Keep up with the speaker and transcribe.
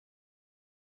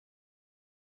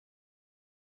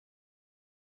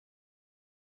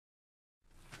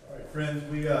Friends,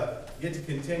 we get to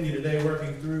continue today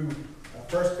working through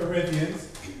 1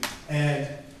 Corinthians. And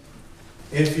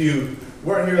if you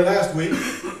weren't here last week,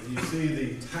 you see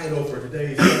the title for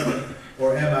today's sermon,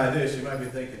 or Am I This? You might be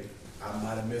thinking, I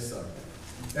might have missed something.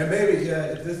 And maybe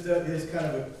this is kind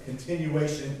of a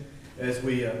continuation as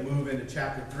we move into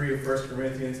chapter 3 of 1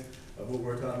 Corinthians of what we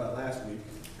were talking about last week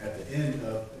at the end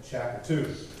of chapter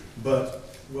 2.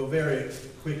 But we'll very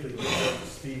quickly get up to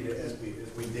speed as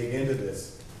we dig into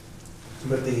this.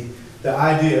 But the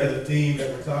idea, the theme that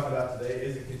we're talking about today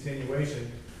is a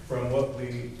continuation from what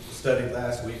we studied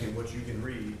last week and what you can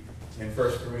read in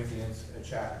 1 Corinthians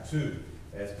chapter 2.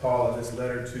 As Paul in this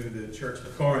letter to the church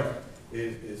of Corinth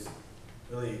is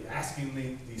really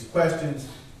asking these questions,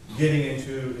 getting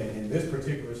into, in this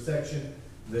particular section,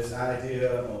 this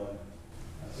idea on,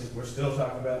 I think we're still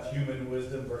talking about human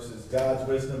wisdom versus God's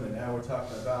wisdom, and now we're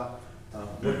talking about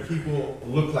what people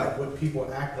look like, what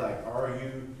people act like. Are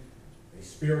you a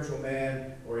spiritual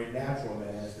man or a natural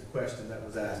man is the question that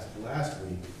was asked last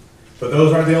week. But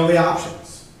those aren't the only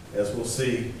options, as we'll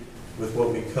see with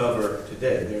what we cover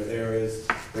today.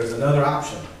 There's another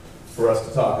option for us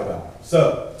to talk about.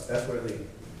 So that's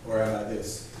where Am I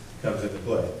This comes into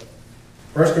play.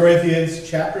 1 Corinthians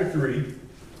chapter 3,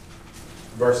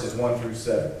 verses 1 through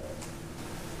 7.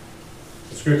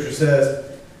 The scripture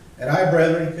says, "And I,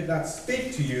 brethren, could not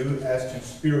speak to you as to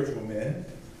spiritual men,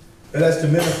 but as to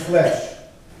men of flesh,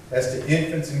 as to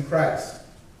infants in Christ.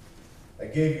 I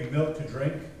gave you milk to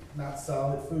drink, not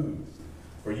solid food,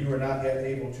 for you are not yet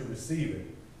able to receive it.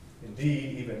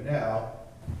 Indeed, even now,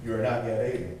 you are not yet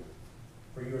able,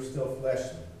 for you are still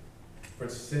fleshly. For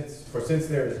since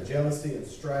there is jealousy and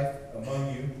strife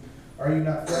among you, are you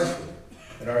not fleshly?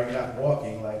 And are you not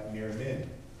walking like mere men?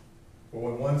 For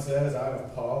when one says, I am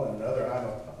of Paul, and another, I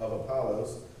am of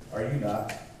Apollos, are you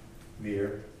not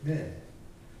mere men?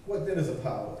 What then is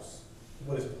Apollos?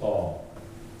 What is Paul?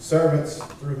 Servants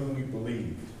through whom you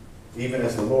believed, even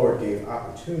as the Lord gave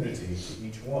opportunity to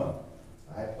each one.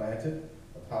 I planted,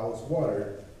 Apollos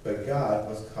watered, but God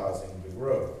was causing the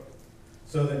growth.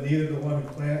 So that neither the one who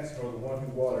plants nor the one who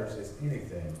waters is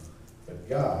anything, but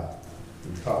God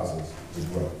who causes the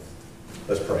growth."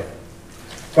 Let's pray.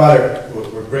 Father,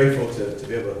 we're grateful to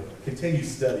be able to continue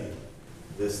studying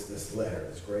this letter,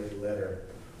 this great letter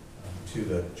to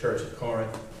the church of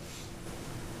Corinth.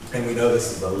 And we know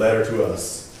this is a letter to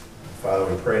us. Father,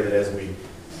 we pray that as we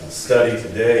study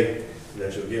today,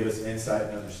 that you'll give us insight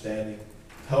and understanding.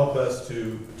 Help us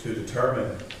to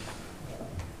determine,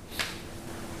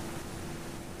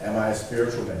 am I a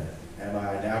spiritual man? Am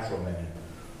I a natural man?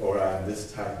 Or am I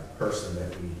this type of person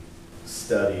that we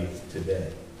study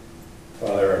today?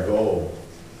 Father, our goal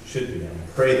should be, and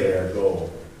I pray that our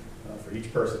goal for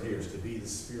each person here is to be the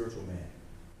spiritual man,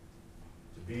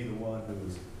 to be the one who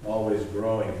is always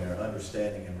growing in our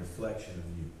understanding and reflection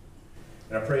of you.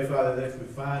 And I pray, Father, that if we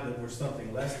find that we're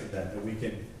something less than that, that we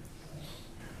can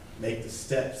make the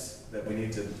steps that we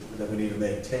need to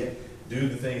make, do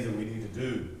the things that we need to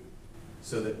do,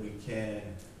 so that we can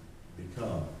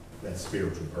become that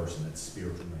spiritual person, that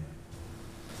spiritual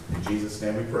man. In Jesus'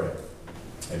 name we pray.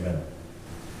 Amen.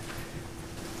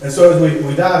 And so as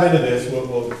we dive into this,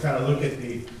 we'll kind of look at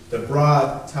the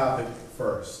broad topic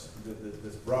first,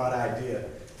 this broad idea,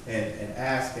 and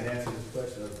ask and answer this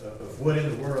question of what in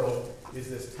the world is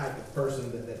this type of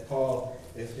person that Paul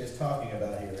is talking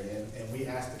about here. And we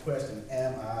ask the question,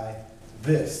 am I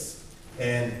this?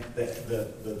 And the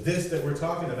this that we're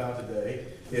talking about today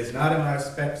is not am I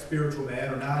a spiritual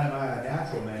man or not am I a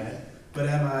natural man, but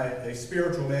am I a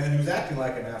spiritual man who's acting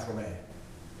like a natural man?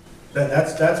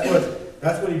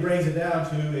 That's what he brings it down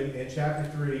to in chapter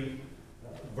 3,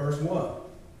 verse 1.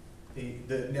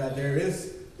 Now there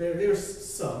is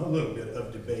a little bit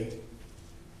of debate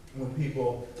when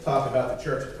people talk about the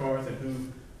church of Corinth and who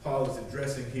Paul is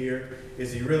addressing here.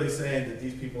 Is he really saying that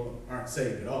these people aren't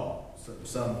saved at all? So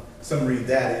some read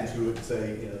that into it and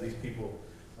say, these people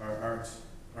aren't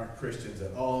Christians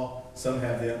at all. Some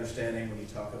have the understanding when you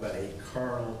talk about a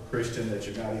carnal Christian that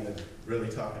you're not even really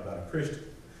talking about a Christian.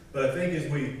 But I think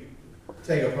as we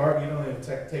take apart, you don't even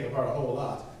take apart a whole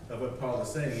lot of what Paul is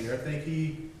saying here. I think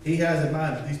he has in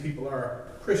mind that these people are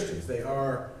Christians. They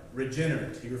are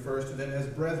regenerate. He refers to them as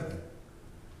brethren.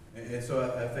 And so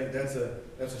I think that's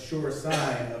a sure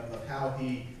sign of how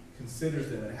he considers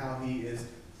them and how he is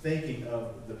thinking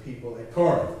of the people at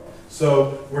Corinth.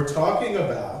 So we're talking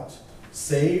about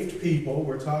saved people.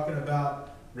 We're talking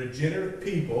about regenerate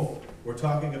people. We're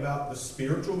talking about the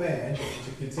spiritual man,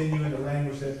 to continue in the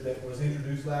language that was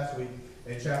introduced last week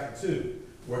in chapter 2.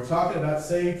 We're talking about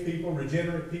saved people,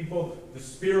 regenerate people, the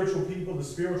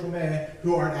spiritual man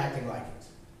who aren't acting like it.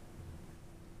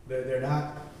 They're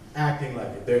not acting like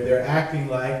it. They're acting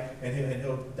like, and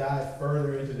he'll dive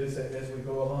further into this as we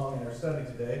go along in our study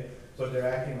today, but they're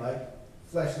acting like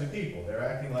fleshly people. They're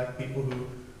acting like people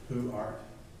who aren't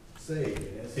saved.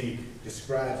 And as he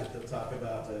describes it, he'll talk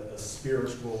about a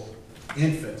spiritual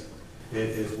infant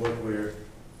is what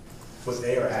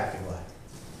they are acting like.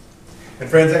 And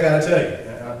friends, I got to tell you,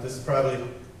 this is probably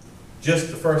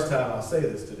just the first time I'll say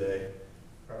this today.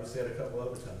 Probably said a couple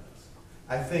other times.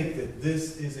 I think that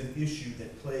this is an issue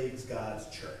that plagues God's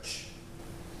church.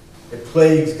 It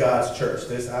plagues God's church,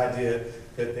 this idea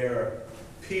that there are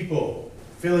people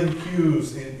filling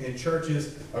pews in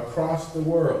churches across the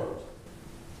world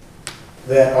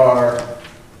that are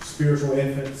spiritual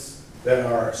infants, that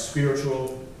are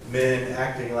spiritual men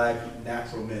acting like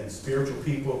natural men, spiritual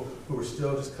people who are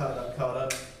still just caught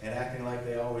up and acting like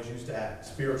they always used to act,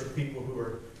 spiritual people who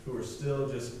are still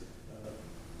just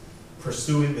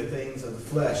pursuing the things of the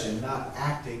flesh and not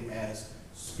acting as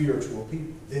spiritual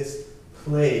people. This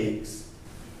plagues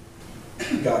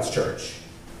God's church.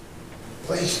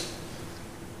 Plagues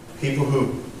people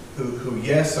who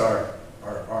yes are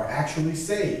actually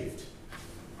saved,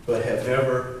 but have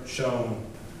never shown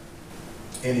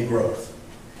any growth.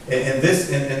 And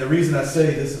the reason I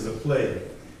say this is a plague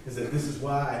is that this is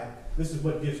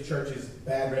what gives churches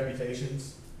bad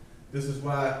reputations. This is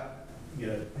why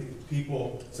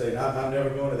people say, I'm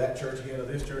never going to that church again or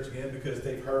this church again, because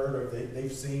they've heard or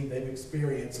they've seen, they've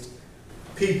experienced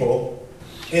people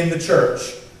in the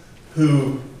church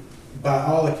who, by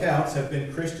all accounts, have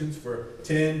been Christians for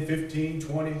 10, 15,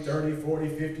 20, 30, 40,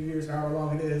 50 years, however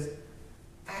long it is,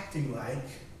 acting like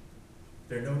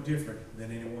they're no different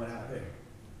than anyone out there.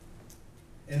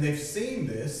 And they've seen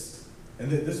this, and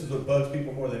this is what bugs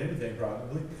people more than anything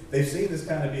probably. They've seen this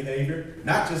kind of behavior,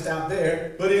 not just out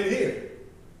there, but in here.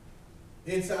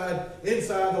 Inside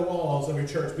the walls of a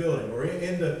church building, or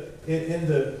in the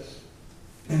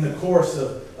course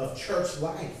of church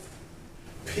life.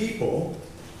 People,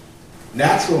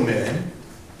 natural men,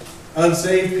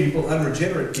 unsaved people,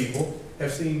 unregenerate people,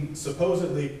 have seen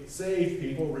supposedly saved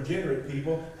people, regenerate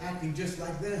people, acting just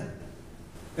like them.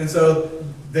 And so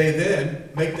they then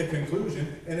make the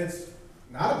conclusion, and it's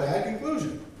not a bad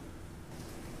conclusion.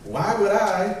 Why would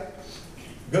I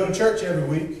go to church every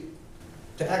week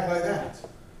to act like that?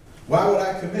 Why would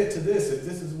I commit to this if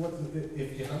this is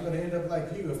if I'm going to end up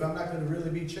like you, if I'm not going to really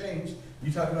be changed?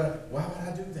 You talk about, why would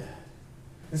I do that?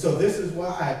 And so this is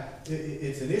why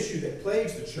it's an issue that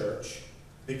plagues the church,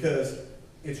 because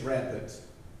it's rampant.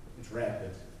 It's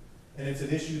rampant. And it's an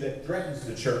issue that threatens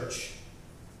the church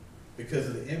because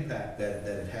of the impact that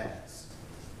it has.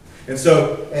 And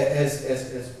so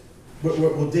as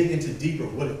we'll dig into deeper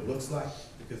what it looks like,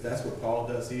 because that's what Paul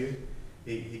does here.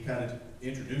 He kind of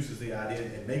introduces the idea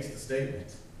and makes the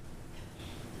statement.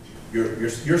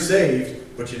 You're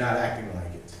saved, but you're not acting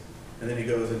like it. And then he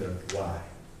goes into why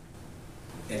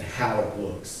and how it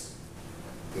looks.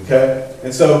 Okay?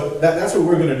 And so that's what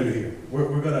we're going to do here.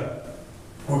 We're going to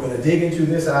dig into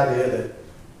this idea that,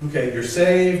 okay, you're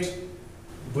saved,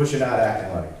 but you're not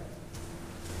acting like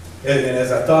it. And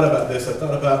as I thought about this, I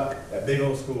thought about that big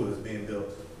old school that's being built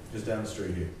just down the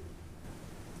street here.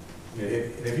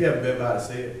 If you haven't been by to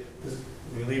see it,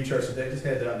 when you leave church today, just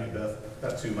head down to Bethel,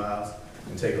 about 2 miles,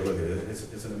 and take a look at it.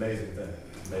 It's an amazing thing.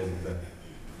 Amazing thing.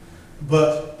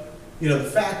 But, the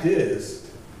fact is,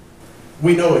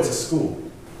 we know it's a school.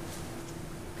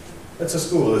 It's a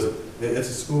school, isn't it? It's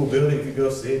a school building. If you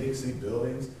go see it, you see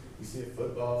buildings, you see a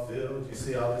football field, you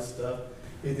see all this stuff.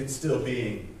 It's still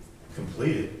being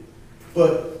completed.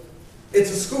 But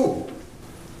it's a school.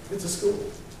 It's a school.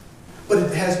 But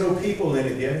it has no people in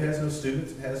it yet. It has no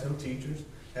students. It has no teachers. It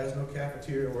has no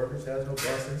cafeteria workers. It has no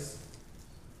buses.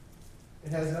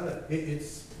 It has none of it.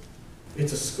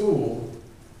 It's a school,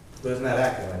 but it's not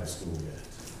acting like a school yet.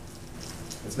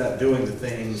 It's not doing the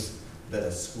things that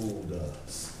a school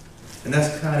does. And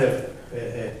that's kind of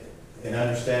an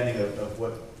understanding of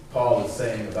what Paul is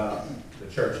saying about the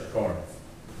church at Corinth.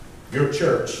 Your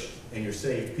church and your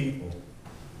saved people,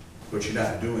 but you're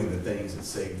not doing the things that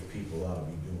saved people ought to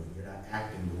be doing. You're not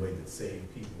acting the way that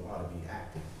saved people ought to be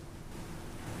acting.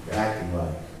 You're acting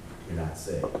like you're not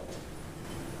saved.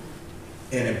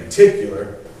 And in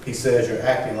particular, he says you're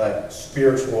acting like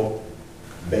spiritual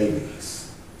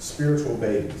babies. Spiritual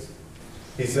babies.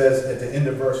 He says at the end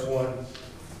of verse 1,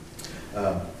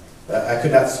 I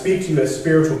could not speak to you as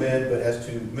spiritual men, but as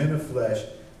to men of flesh,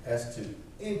 as to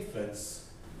infants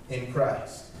in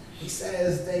Christ. He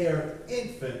says they are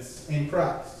infants in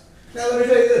Christ. Now let me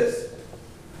tell you this.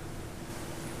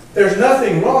 There's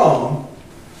nothing wrong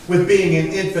with being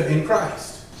an infant in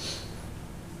Christ.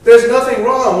 There's nothing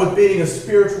wrong with being a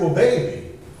spiritual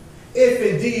baby. if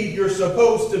indeed you're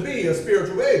supposed to be a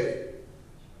spiritual baby.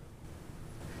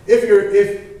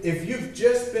 If you've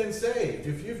just been saved,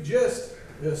 if you've just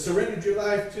surrendered your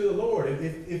life to the Lord,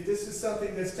 if this is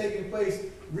something that's taken place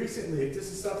recently, if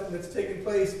this is something that's taken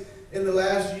place in the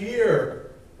last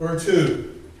year or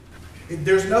two,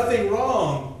 there's nothing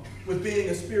wrong with being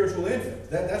a spiritual infant.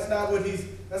 That's not what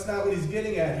he's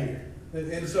getting at here.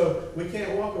 And so we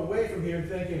can't walk away from here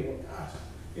thinking, well, gosh,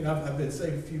 I've been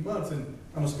saved a few months and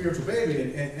I'm a spiritual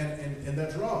baby, and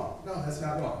that's wrong. No, that's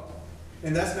not wrong.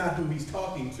 And that's not who he's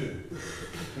talking to.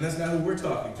 And that's not who we're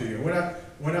talking to here.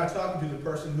 We're not talking to the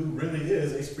person who really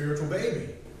is a spiritual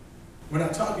baby. We're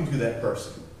not talking to that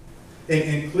person.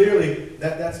 And clearly,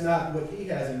 that's not what he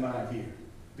has in mind here.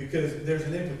 Because there's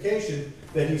an implication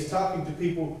that he's talking to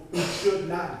people who should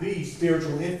not be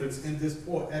spiritual infants at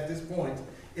this point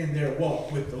in their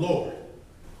walk with the Lord.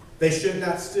 They should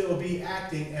not still be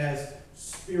acting as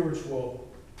spiritual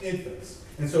infants.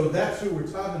 And so that's who we're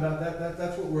talking about.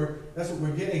 That's what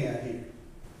we're getting at here.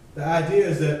 The idea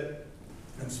is that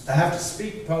I have to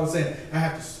speak, Paul is saying, I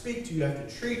have to speak to you, I have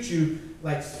to treat you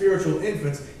like spiritual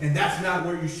infants, and that's not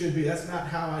where you should be. That's not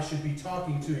how I should be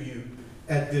talking to you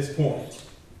at this point.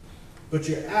 But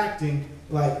you're acting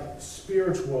like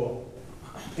spiritual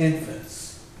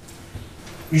infants.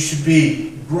 You should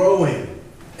be growing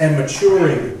and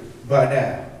maturing by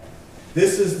now.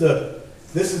 This is the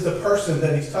person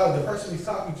that he's talking. The person he's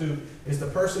talking to is the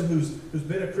person who's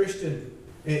been a Christian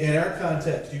in our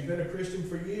context. You've been a Christian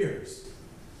for years,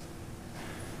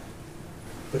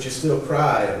 but you still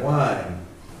cry and whine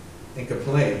and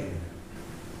complain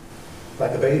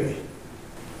like a baby.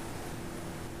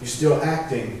 You're still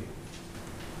acting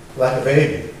like a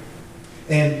baby.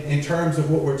 And in terms of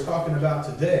what we're talking about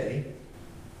today,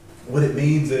 what it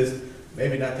means is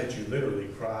maybe not that you literally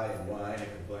cry and whine and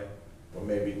complain, or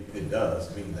maybe it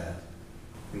does mean that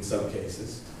in some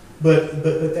cases, but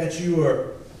that you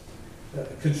are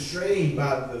constrained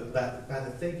by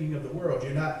the thinking of the world.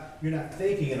 You're not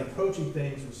thinking and approaching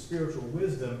things with spiritual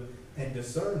wisdom and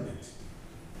discernment,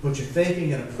 but you're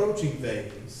thinking and approaching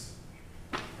things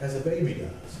as a baby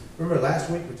does. Remember last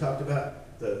week we talked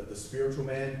about the spiritual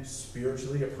man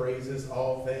spiritually appraises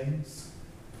all things.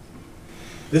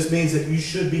 This means that you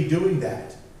should be doing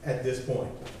that at this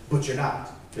point, but you're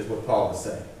not, is what Paul is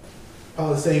saying.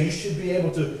 Paul is saying you should be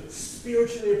able to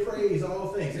spiritually appraise all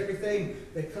things, everything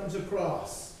that comes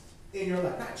across in your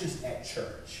life, not just at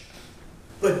church,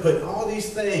 but all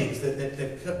these things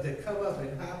that come up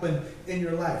and happen in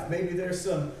your life. Maybe there's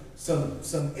some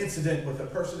incident with a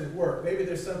person at work. Maybe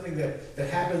there's something that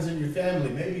happens in your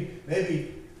family.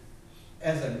 Maybe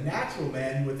as a natural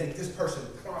man, you would think, this person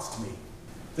crossed me.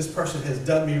 This person has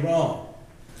done me wrong.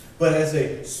 But as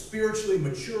a spiritually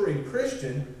maturing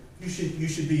Christian, you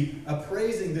should be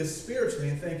appraising this spiritually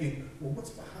and thinking, well,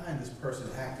 what's behind this person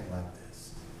acting like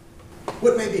this?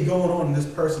 What may be going on in this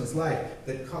person's life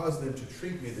that caused them to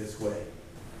treat me this way?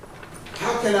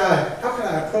 How can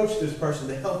I approach this person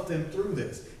to help them through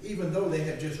this, even though they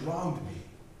have just wronged me?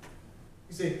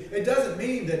 You see, it doesn't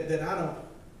mean that I don't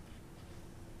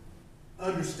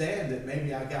understand that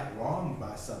maybe I got wronged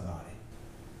by somebody,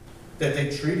 that they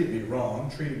treated me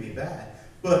wrong, treated me bad.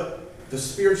 But the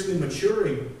spiritually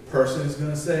maturing person is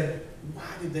going to say, why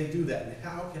did they do that? And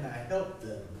how can I help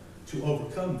them to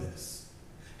overcome this?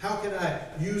 How can I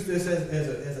use this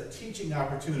as a teaching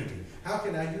opportunity? How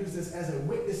can I use this as a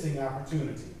witnessing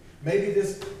opportunity? Maybe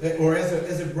this, or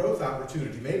as a growth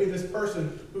opportunity. Maybe this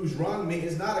person who's wronged me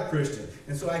is not a Christian,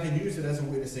 and so I can use it as a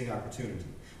witnessing opportunity.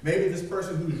 Maybe this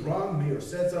person who's wronged me or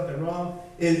said something wrong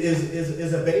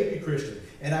is a baby Christian,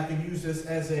 and I can use this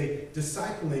as a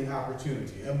discipling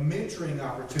opportunity, a mentoring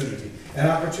opportunity, an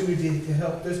opportunity to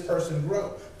help this person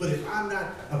grow. But if I'm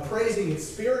not appraising it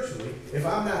spiritually, if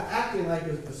I'm not acting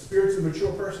like the spiritually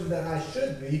mature person that I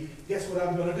should be, guess what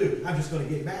I'm going to do? I'm just going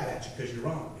to get mad at you because you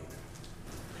wronged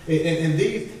me.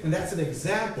 And that's an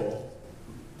example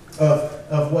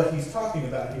of what he's talking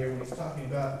about here when he's talking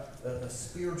about a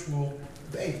spiritual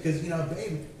baby. Because,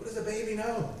 baby, what does a baby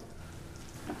know?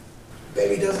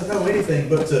 Baby doesn't know anything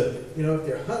but to, if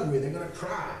they're hungry, they're going to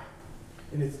cry.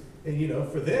 And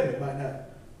for them,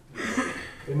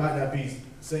 it might not be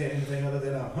saying anything other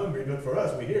than I'm hungry, but for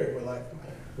us, we hear it, we're like,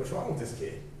 what's wrong with this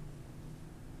kid?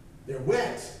 They're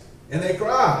wet and they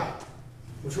cry.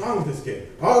 What's wrong with this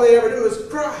kid? All they ever do is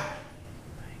cry.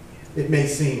 It may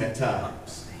seem at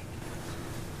times.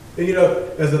 And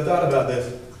as I thought about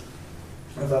this,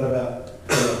 I thought about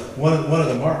one of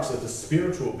the marks of the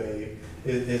spiritual babe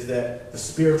is that the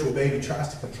spiritual baby tries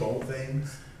to control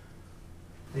things.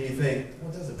 And you think,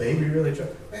 well, does a baby really try?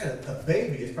 Man, a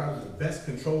baby is probably the best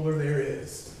controller there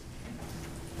is.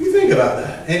 You think think about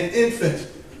that. An infant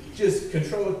just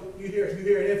control. You hear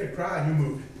an infant cry and you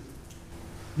move it.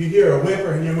 You hear a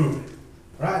whimper and you move it.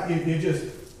 Right?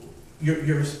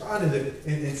 You're responding to,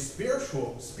 and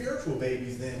spiritual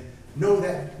babies then know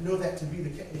that to be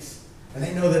the case. And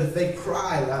they know that if they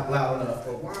cry loud enough,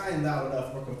 or whine loud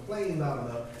enough, or complain loud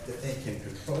enough, that they can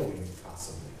control you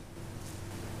possibly.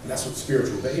 And that's what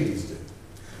spiritual babies do.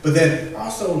 But then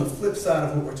also on the flip side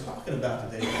of what we're talking about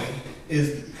today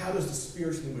is how does the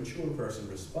spiritually mature person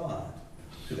respond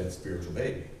to that spiritual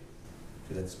baby,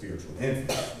 to that spiritual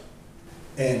infant?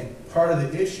 And part of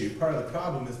the issue, part of the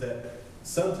problem is that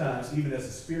sometimes, even as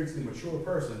a spiritually mature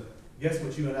person, guess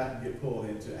what you and I can get pulled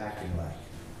into acting like?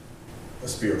 A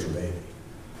spiritual baby.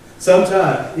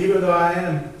 Sometimes, even though I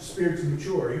am spiritually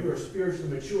mature, you are spiritually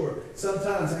mature,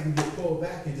 sometimes I can get pulled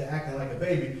back into acting like a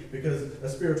baby because a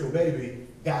spiritual baby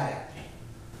got at me.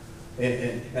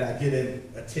 And I get in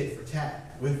a tit for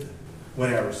tat with them.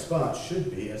 When our response should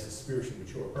be, as a spiritually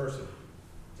mature person,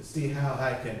 to see how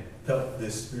I can help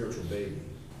this spiritual baby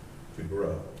to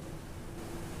grow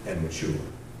and mature.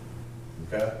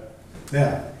 Okay?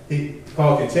 Now,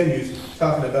 Paul continues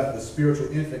talking about the spiritual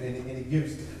infant, and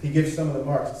he gives some of the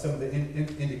marks, some of the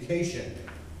indication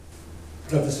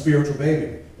of the spiritual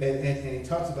baby. And he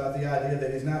talks about the idea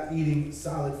that he's not eating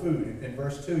solid food. In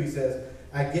verse 2, he says,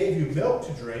 I gave you milk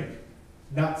to drink,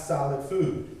 not solid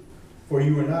food, for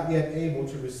you were not yet able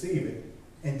to receive it.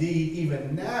 Indeed,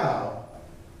 even now,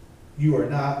 you are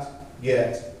not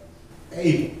yet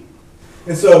able.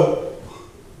 And so,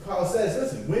 Paul says,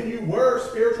 listen, when you were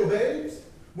spiritual babes,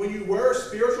 when you were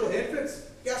spiritual infants,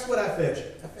 guess what I fed you?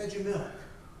 I fed you milk.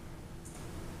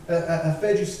 I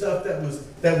fed you stuff that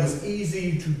was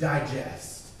easy to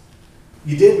digest.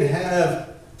 You didn't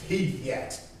have teeth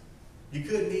yet. You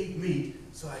couldn't eat meat,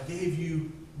 so I gave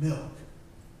you milk.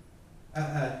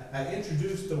 I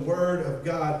introduced the Word of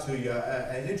God to you.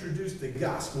 I introduced the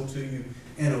gospel to you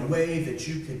in a way that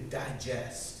you could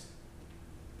digest.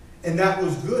 And that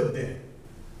was good then.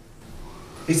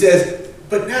 He says,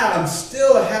 but now I'm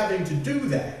still having to do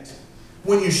that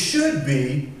when you should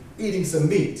be eating some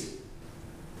meat.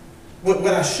 When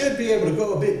I should be able to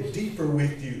go a bit deeper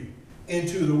with you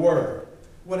into the Word.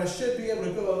 When I should be able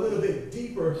to go a little bit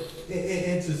deeper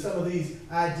into some of these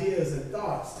ideas and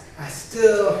thoughts, I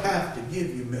still have to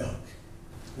give you milk.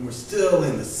 And we're still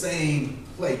in the same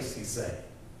place, he's saying.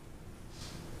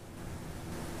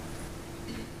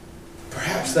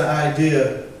 Perhaps the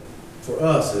idea for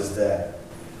us is that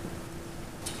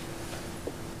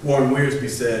Warren Wiersbe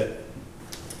said,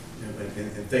 in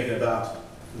thinking about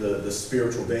the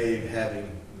spiritual babe having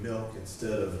milk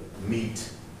instead of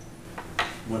meat,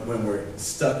 when we're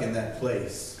stuck in that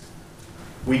place,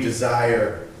 we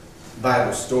desire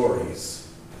Bible stories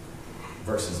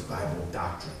versus Bible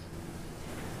doctrine.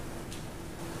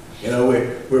 You know,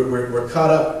 we're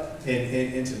caught up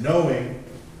into knowing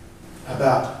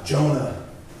about Jonah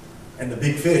and the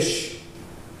big fish.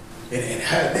 And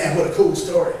man, what a cool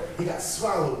story. He got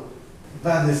swallowed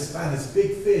by this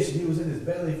big fish, and he was in his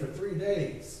belly for 3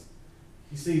 days.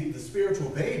 You see, the spiritual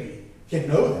baby can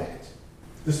know that.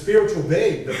 The spiritual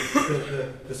babe,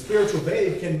 the spiritual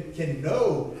babe can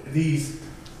know these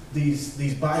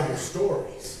Bible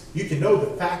stories. You can know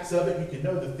the facts of it. You can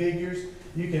know the figures.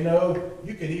 You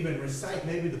can even recite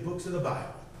maybe the books of the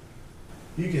Bible.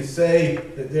 You can say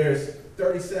that there's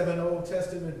 37 Old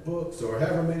Testament books, or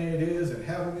however many it is, and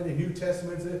however many New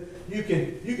Testaments it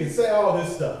is. You can say all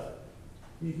this stuff.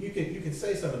 You can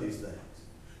say some of these things.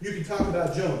 You can talk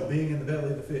about Jonah being in the belly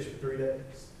of the fish for 3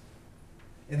 days.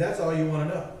 And that's all you want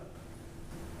to know.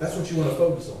 That's what you want to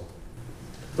focus on.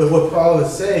 But what Paul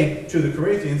is saying to the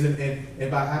Corinthians,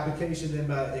 and by application and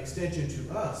by extension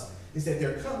to us, is that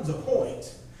there comes a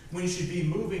point when you should be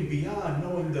moving beyond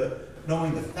knowing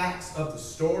the facts of the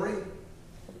story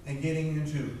and getting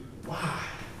into why.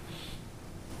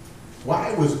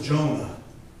 Why was Jonah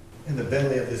in the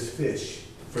belly of this fish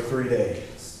for 3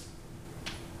 days?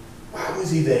 Why was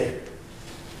he there?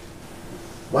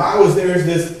 Why was there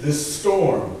this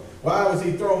storm? Why was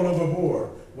he thrown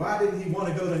overboard? Why didn't he want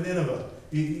to go to Nineveh?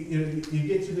 You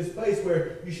get to this place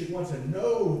where you should want to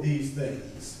know these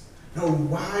things. Know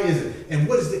why is it? And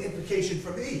what is the implication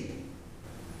for me?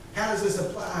 How does this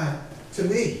apply to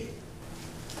me?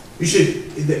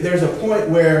 There's a point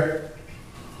where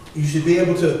you should be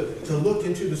able to look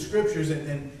into the scriptures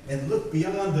and look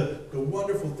beyond the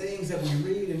wonderful things that we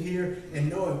read and hear and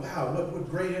know, wow, what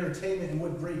great entertainment and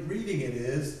what great reading it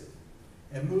is,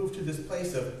 and move to this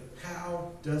place of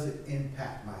how does it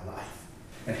impact my life?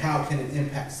 And how can it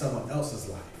impact someone else's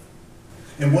life?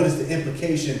 And what is the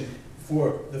implication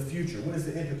for the future? What is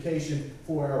the implication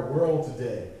for our world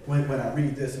today when I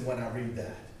read this and when I read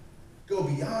that? Go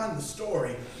beyond the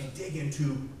story and dig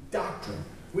into doctrine.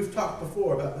 We've talked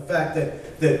before about the fact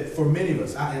that for many of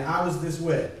us, and I was this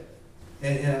way,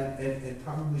 and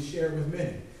probably share it with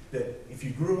many, that if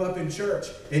you grew up in church,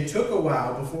 it took a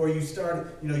while before you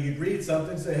started, you'd read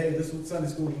something, say, hey, this is what Sunday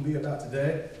school can be about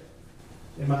today.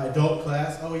 In my adult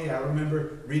class, oh yeah, I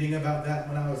remember reading about that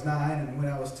when I was 9 and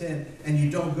when I was 10, and you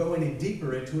don't go any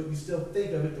deeper into it, you still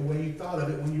think of it the way you thought of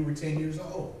it when you were 10 years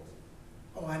old.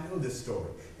 Oh, I know this story.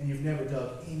 And you've never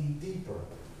dug any deeper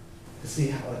to see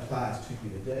how it applies to you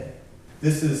today.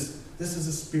 This is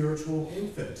a spiritual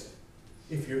infant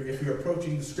if you're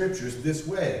approaching the scriptures this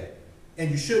way. And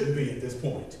you shouldn't be at this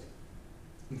point.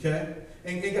 Okay?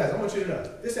 And guys, I want you to know,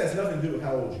 this has nothing to do with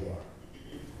how old you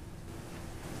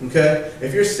are. Okay?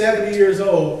 If you're 70 years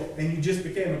old and you just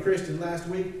became a Christian last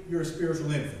week, you're a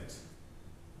spiritual infant.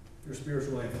 You're a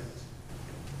spiritual infant.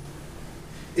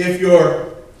 If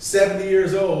you're 70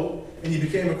 years old and you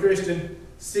became a Christian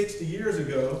 60 years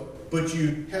ago, but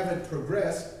you haven't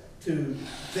progressed to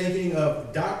thinking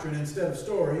of doctrine instead of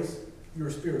stories, you're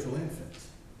a spiritual infant.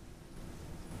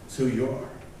 That's who you are.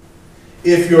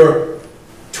 If you're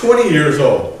 20 years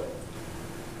old,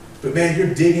 but man,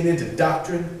 you're digging into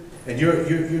doctrine and you're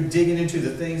digging into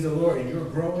the things of the Lord and you're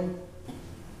growing,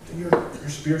 then you're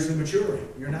spiritually maturing.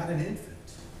 You're not an infant.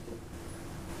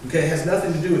 Okay, it has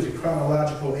nothing to do with your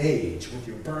chronological age, with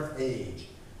your birth age,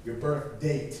 your birth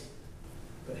date,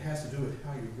 but it has to do with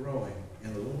how you're growing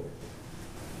in the Lord.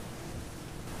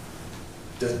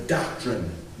 Does doctrine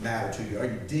matter to you? Are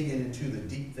you digging into the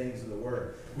deep things of the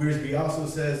Word? Wiersbe also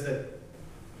says that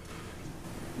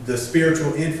the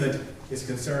spiritual infant is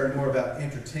concerned more about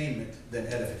entertainment than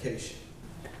edification.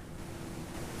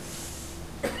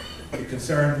 You're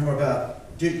concerned more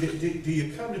about, do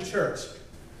you come to church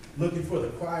looking for the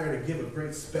choir to give a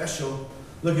great special,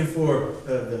 looking for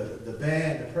the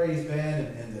band, the praise band,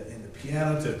 and the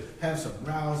piano to have some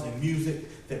rousing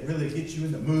music that really gets you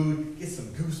in the mood, get some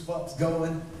goosebumps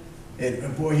going,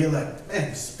 and boy, you're like, man,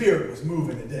 the Spirit was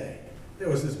moving today. There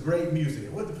was this great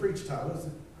music. What did the preacher taught? What was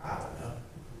it? I don't know.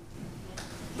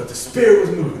 But the Spirit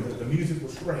was moving. The music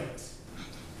was great.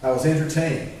 I was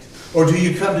entertained. Or do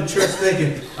you come to church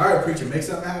thinking, all right, preacher, make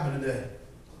something happen today.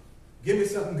 Give me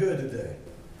something good today.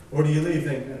 Or do you leave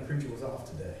thinking, man, the preacher was off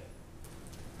today.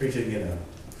 Preacher,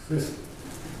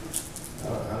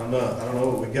 I don't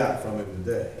know what we got from him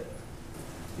today.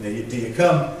 Do you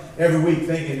come every week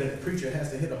thinking that the preacher has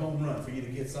to hit a home run for you to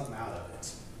get something out of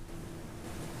it?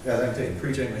 Guys, I can tell you, the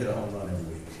preacher ain't going to hit a home run every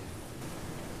week.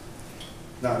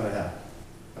 Not going to happen.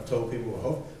 I've told people,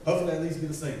 well, hopefully I at least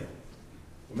get a single.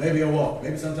 Or maybe a walk.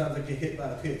 Maybe sometimes I get hit by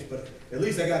the pitch, but at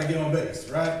least I got to get on base,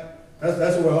 right?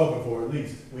 That's what we're hoping for, at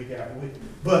least week after week.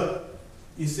 But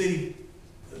you see,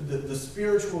 the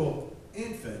spiritual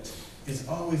infant is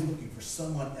always looking for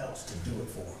someone else to do it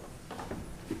for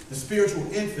him. The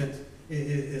spiritual infant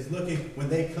is looking, when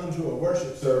they come to a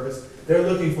worship service, they're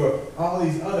looking for all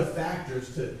these other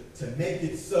factors to make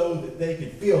it so that they can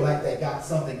feel like they got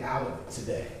something out of it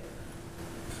today.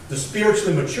 The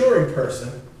spiritually maturing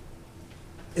person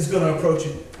is going to approach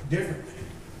it differently.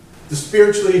 The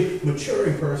spiritually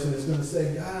maturing person is going to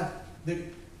say, God, the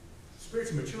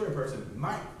spiritually maturing person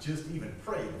might just even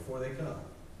pray before they come.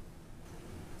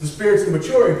 The spiritually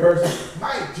maturing person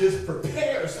might just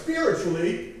prepare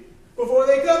spiritually before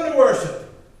they come to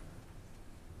worship.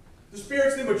 The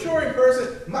spiritually maturing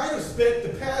person might have spent the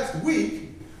past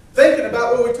week thinking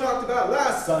about what we talked about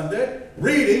last Sunday,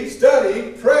 reading,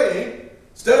 studying, praying,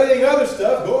 studying other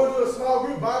stuff, going to a small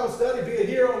group Bible study, be it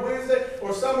here on Wednesday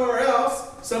or somewhere else,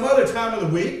 some other time of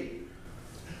the week,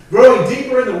 growing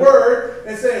deeper in the Word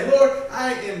and saying, Lord,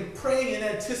 I am praying in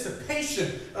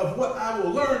anticipation of what I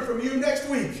will learn from you next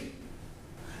week.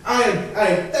 I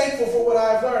am thankful for what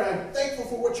I've learned. I'm thankful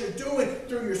for what you're doing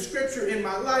through your scripture in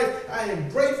my life. I am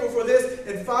grateful for this.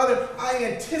 And Father, I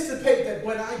anticipate that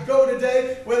when I go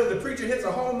today, whether the preacher hits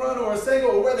a home run or a single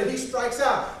or whether he strikes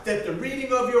out, that the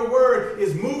reading of your word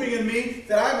is moving in me,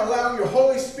 that I'm allowing your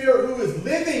Holy Spirit who is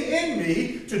living in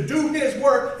me to do his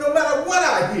work no matter what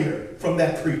I hear from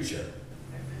that preacher.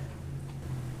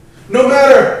 No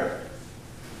matter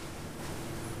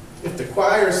if the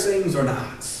choir sings or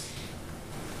not.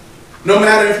 No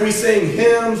matter if we sing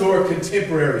hymns or a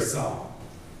contemporary song.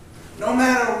 No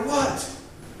matter what.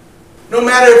 No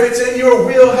matter if it's in your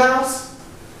wheelhouse,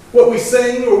 what we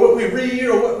sing or what we read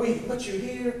or what you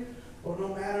hear, or no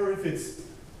matter if it's,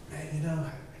 man,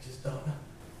 I just don't know.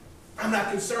 I'm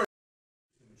not concerned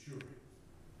with maturity.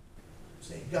 It's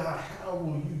Say, God, how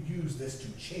will you use this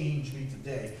to change me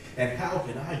today? And how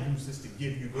can I use this to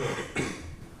give you glory?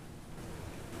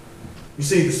 You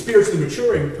see, the spiritually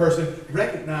maturing person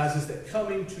recognizes that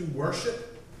coming to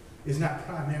worship is not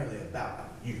primarily about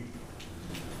you.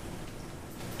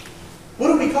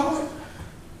 What do we call it?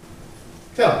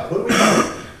 Tell me, what do we call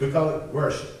it? We call it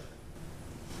worship.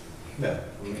 No,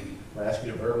 I'll ask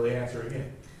you to verbally answer again.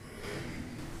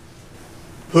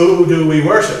 Who do we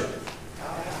worship?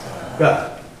 God.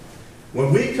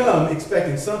 When we come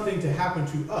expecting something to happen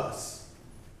to us,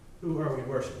 who are we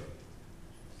worshiping?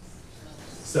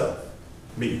 Self.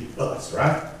 Me. Us,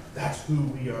 right? That's who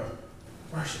we are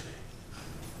worshiping.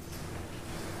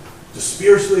 The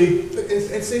spiritually,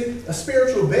 and see, a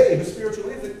spiritual babe, a spiritual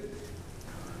infant,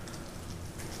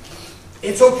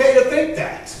 it's okay to think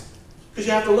that. Because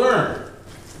you have to learn.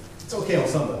 It's okay on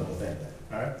some level to think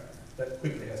that. All right? That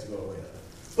quickly has to go away.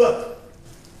 But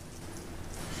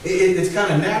it's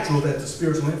kind of natural that the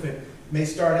spiritual infant may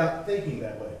start out thinking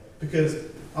that way. Because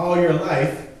all your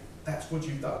life, that's what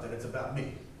you thought, that it's about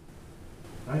me.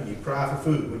 Right? You cry for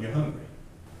food when you're hungry.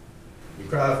 You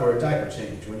cry for a diaper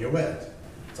change when you're wet.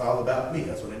 It's all about me.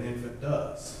 That's what an infant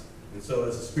does. And so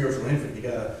as a spiritual infant, you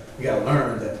gotta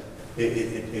learn that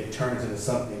it turns into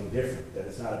something different, that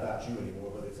it's not about you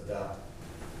anymore, but it's about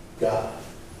God.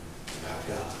 It's about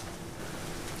God.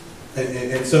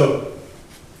 And so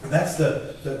that's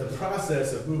the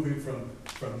process of moving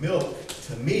from milk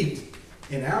to meat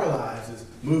in our lives, is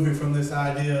moving from this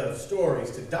idea of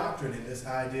stories to doctrine, and this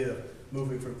idea of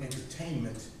moving from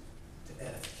entertainment to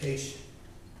edification.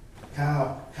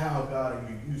 How, God, are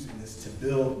you using this to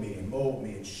build me and mold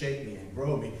me and shape me and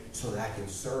grow me so that I can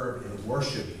serve and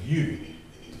worship you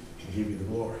and give you the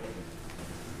glory?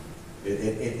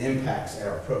 It impacts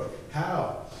our approach.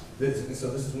 How? So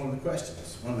this is one of the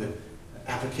questions, one of the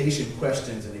application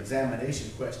questions and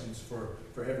examination questions for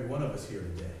every one of us here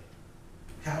today.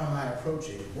 How am I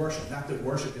approaching worship? Not that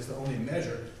worship is the only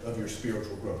measure of your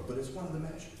spiritual growth, but it's one of the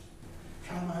measures.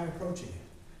 How am I approaching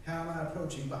it? How am I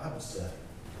approaching Bible study?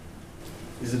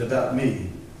 Is it about me,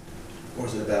 or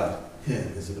is it about him?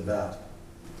 Is it about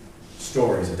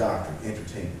stories, a doctrine,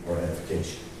 entertainment, or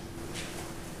edification?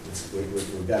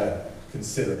 We've got to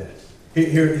consider that.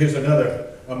 Here's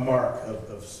another mark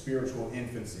of spiritual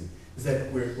infancy, is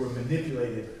that we're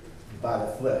manipulated by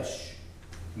the flesh.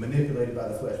 Manipulated by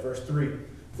the flesh. Verse 3,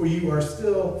 for you are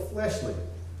still fleshly.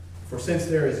 For since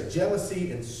there is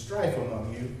jealousy and strife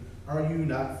among you, are you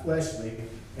not fleshly,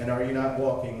 and are you not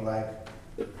walking like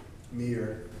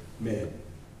mere men?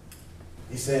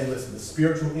 He's saying, listen, the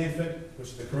spiritual infant,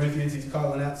 which the Corinthians he's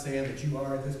calling out, saying that you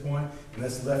are at this point, and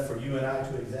that's left for you and I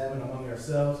to examine among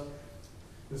ourselves.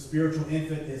 The spiritual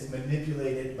infant is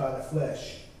manipulated by the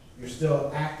flesh. You're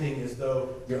still acting as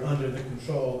though you're under the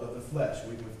control of the flesh.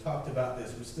 We've talked about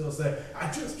this. We still say, I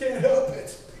just can't help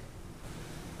it.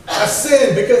 I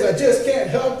sin because I just can't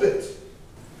help it.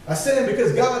 I sin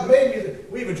because God made me.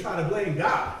 We even try to blame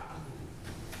God.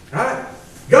 Right?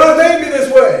 God made me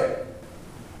this way.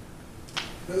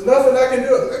 There's nothing I can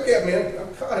do. Look at me.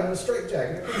 I'm caught in a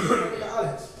straitjacket. I can't do anything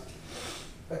about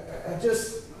it. I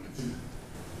just,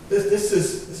 this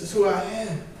is who I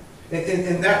am.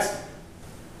 And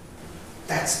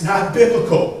that's not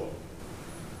biblical.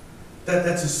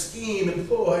 That's a scheme and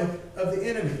ploy of the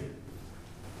enemy.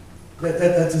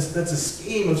 That's a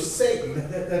scheme of Satan.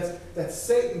 That's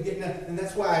Satan getting at, and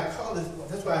that's why I call this.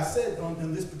 That's why I said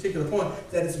on this particular point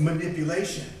that it's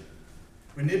manipulation.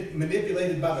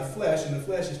 Manipulated by the flesh, and the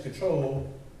flesh is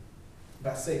controlled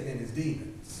by Satan and his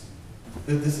demons.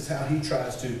 This is how he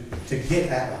tries to get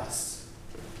at us,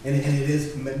 and it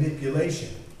is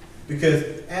manipulation. Because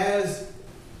as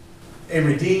a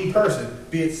redeemed person,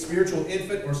 be it spiritual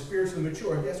infant or spiritually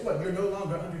mature, guess what? You're no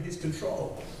longer under his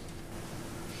control.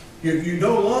 You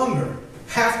no longer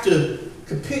have to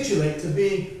capitulate to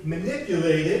being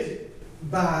manipulated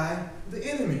by the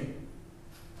enemy.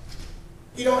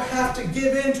 You don't have to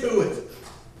give in to it.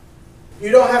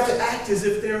 You don't have to act as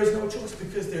if there is no choice,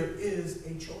 because there is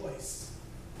a choice.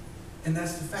 And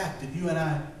that's the fact that you and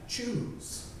I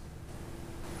choose.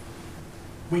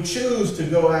 We choose to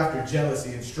go after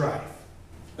jealousy and strife.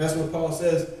 That's what Paul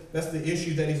says. That's the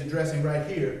issue that he's addressing right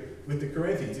here with the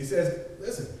Corinthians. He says,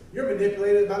 listen, you're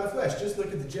manipulated by the flesh. Just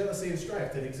look at the jealousy and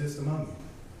strife that exists among you.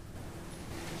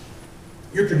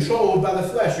 You're controlled by the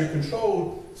flesh. You're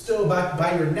controlled still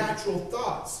by your natural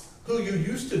thoughts, who you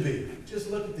used to be. Just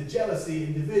look at the jealousy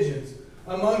and divisions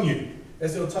among you,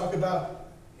 as he'll talk about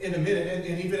in a minute,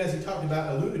 and even as he talked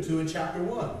about, alluded to in chapter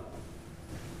 1.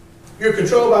 You're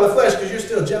controlled by the flesh because you're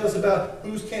still jealous about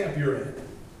whose camp you're in.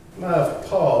 Am I of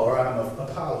Paul or I'm of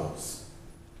Apollos?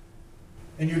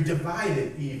 And you're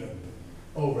divided even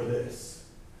over this.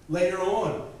 Later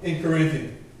on in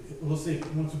Corinthians, we'll see,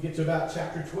 once we get to about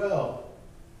chapter 12,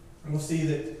 we'll see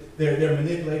that they're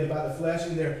manipulated by the flesh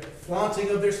and they're flaunting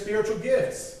of their spiritual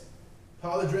gifts.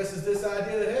 Paul addresses this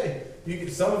idea that, hey,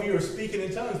 some of you are speaking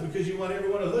in tongues because you want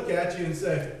everyone to look at you and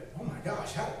say, oh my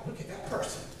gosh, look at that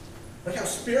person. Look how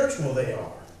spiritual they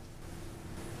are.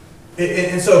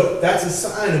 And so that's a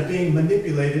sign of being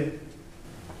manipulated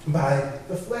by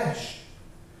the flesh.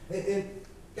 And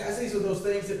guys, these are those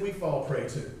things that we fall prey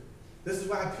to. This is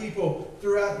why people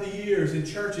throughout the years in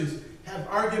churches have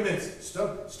arguments.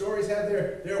 Stories have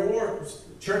their war.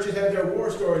 Churches have their war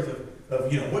stories of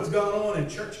what's gone on in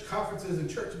church conferences and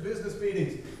church business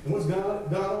meetings, and what's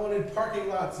gone on in parking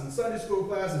lots and Sunday school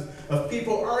classes of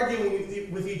people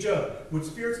arguing with each other. Would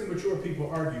spiritually mature people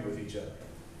argue with each other?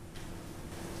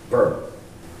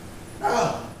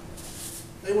 No,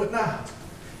 they would not.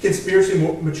 Can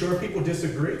spiritually mature people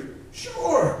disagree?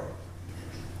 Sure.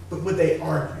 But would they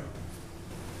argue?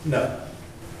 No.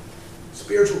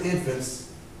 Spiritual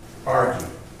infants argue.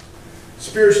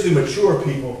 Spiritually mature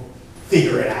people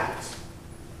figure it out.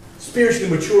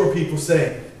 Spiritually mature people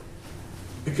say,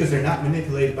 because they're not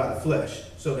manipulated by the flesh,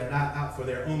 so they're not out for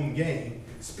their own gain,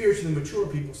 spiritually mature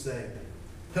people say,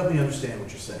 help me understand what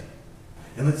you're saying.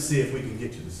 And let's see if we can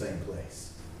get to the same place.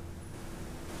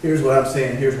 Here's what I'm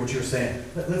saying, here's what you're saying.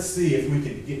 Let's see if we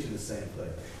can get to the same place.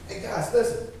 Hey guys,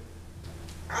 listen.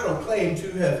 I don't claim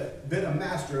to have been a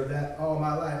master of that all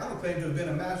my life. I don't claim to have been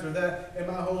a master of that in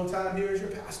my whole time here as your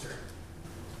pastor.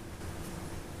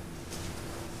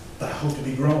 But I hope to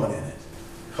be growing in it.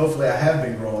 Hopefully I have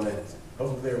been growing in it.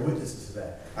 Hopefully there are witnesses to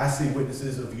that. I see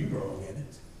witnesses of you growing in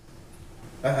it.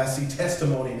 I see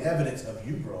testimony and evidence of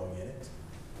you growing in it.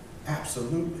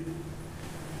 Absolutely.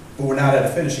 But we're not at a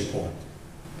finishing point.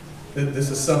 This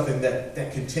is something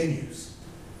that continues.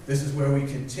 This is where we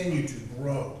continue to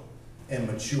grow and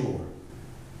mature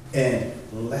and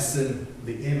lessen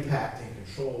the impact and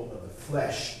control of the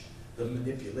flesh, the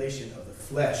manipulation of the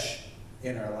flesh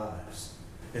in our lives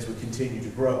as we continue to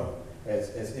grow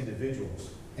as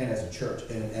individuals and as a church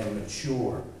and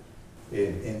mature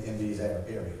in these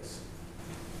areas.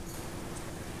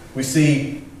 We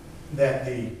see that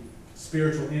the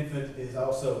spiritual infant is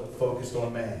also focused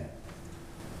on man.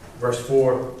 Verse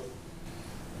 4,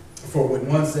 for when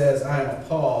one says, I am of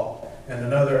Paul, and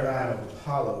another, I am of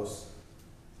Apollos,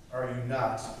 are you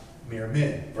not mere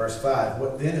men? Verse 5,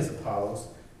 what then is Apollos,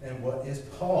 and what is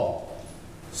Paul?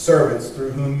 Servants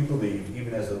through whom you believe,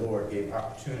 even as the Lord gave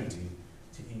opportunity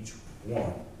to each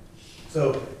one.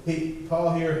 So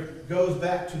Paul here goes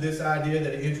back to this idea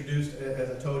that he introduced, as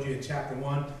I told you in chapter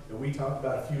 1, that we talked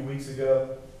about a few weeks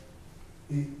ago.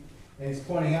 And he's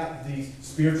pointing out these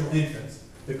spiritual infants,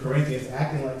 the Corinthians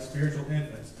acting like spiritual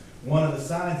infants. One of the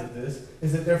signs of this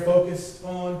is that they're focused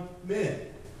on men.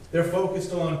 They're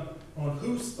focused on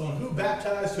who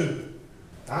baptized who.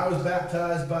 I was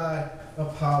baptized by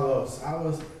Apollos. I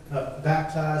was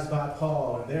baptized by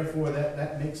Paul, and therefore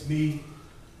that makes me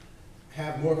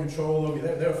have more control over you.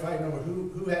 They're fighting over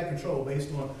who had control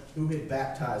based on who had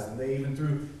baptized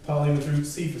them. Paul even threw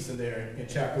Cephas in there in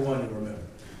chapter 1, you remember.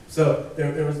 So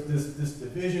there was this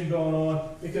division going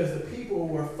on because the people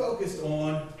were focused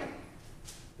on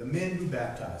the men who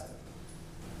baptized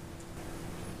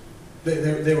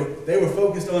them. They were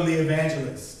focused on the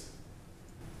evangelist.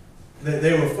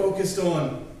 They were focused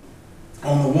on the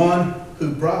one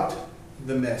who brought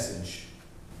the message,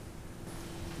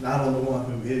 not on the one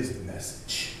who is the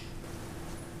message.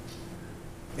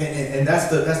 And that's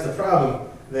the problem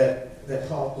that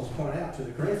Paul was pointing out to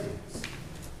the Corinthians.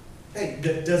 Hey,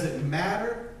 does it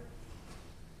matter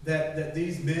that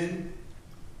these men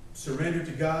surrendered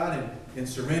to God and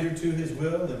surrendered to His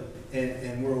will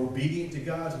and were obedient to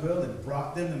God's will and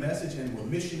brought them the message and were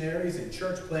missionaries and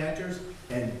church planters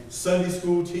and Sunday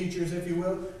school teachers, if you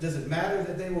will? Does it matter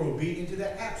that they were obedient to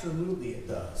that? Absolutely it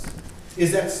does.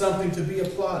 Is that something to be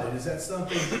applauded? Is that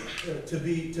something to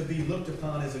be looked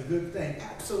upon as a good thing?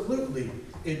 Absolutely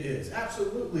it is.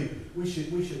 Absolutely we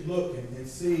should look and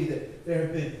see that there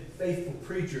have been faithful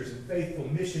preachers and faithful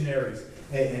missionaries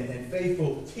and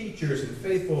faithful teachers and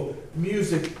faithful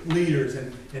music leaders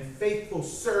and faithful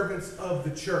servants of the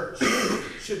church.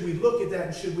 Should we look at that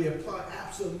and should we applaud?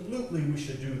 Absolutely we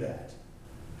should do that.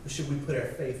 But should we put our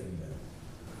faith in them?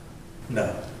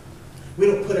 No. We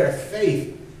don't put our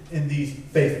faith in these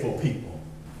faithful people.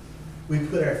 We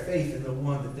put our faith in the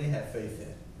one that they have faith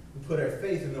in. We put our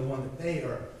faith in the one that they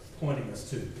are pointing us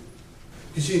to.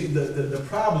 You see, the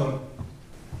problem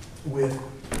with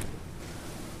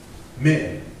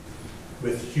men,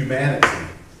 with humanity,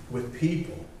 with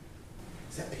people,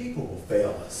 is that people will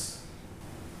fail us.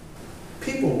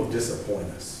 People will disappoint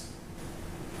us.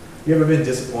 You ever been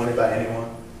disappointed by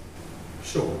anyone?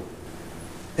 Sure.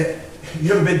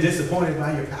 You ever been disappointed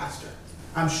by your pastor?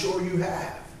 I'm sure you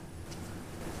have.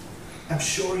 I'm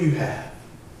sure you have.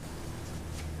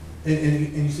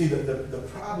 And you see, the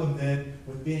problem then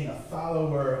with being a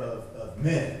follower of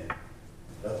men,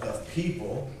 of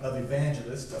people, of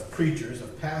evangelists, of preachers,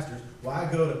 of pastors, well,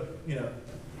 I go to,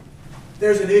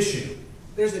 there's an issue.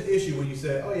 There's an issue when you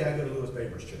say, oh yeah, I go to Lewis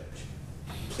Baber's church.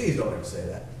 Please don't ever say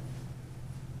that.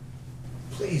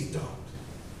 Please don't.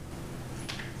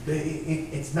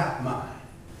 It's not mine.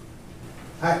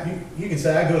 You can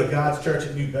say, I go to God's church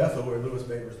at New Bethel where Lewis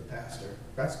Baber's the pastor.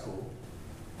 That's cool.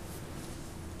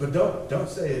 But don't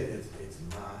say it's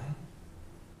mine.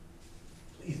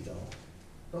 Please don't.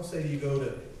 Don't say you go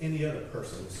to any other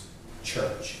person's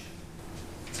church.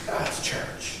 It's God's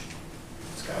church.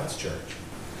 It's God's church.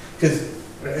 Because,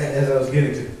 as I was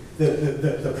getting to,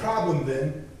 the problem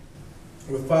then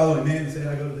with following men and saying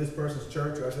I go to this person's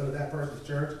church or I go to that person's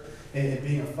church and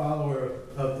being a follower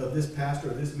of this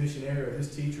pastor or this missionary or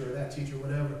this teacher or that teacher or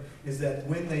whatever, is that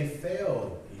when they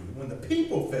fail you, when the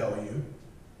people fail you,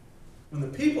 when the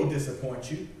people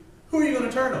disappoint you, who are you going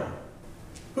to turn on?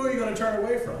 Who are you going to turn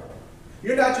away from?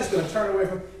 You're not just going to turn away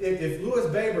from, if Lewis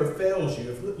Baber fails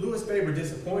you, if Lewis Baber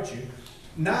disappoints you,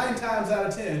 9 times out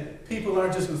of 10, people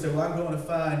aren't just going to say, well, I'm going to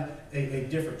find a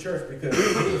different church because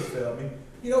Lewis failed me.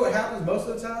 You know what happens most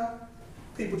of the time?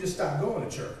 People just stop going to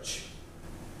church.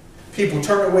 People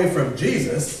turn away from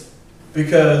Jesus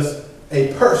because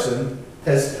a person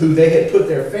who they had put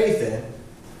their faith in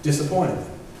disappointed them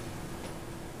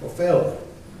or failed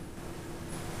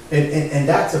them. And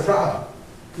that's a problem.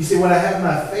 You see, when I have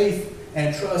my faith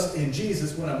and trust in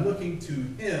Jesus, when I'm looking to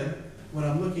Him,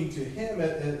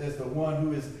 as the one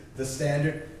who is the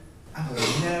standard, I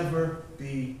will never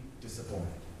be disappointed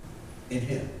in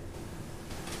Him.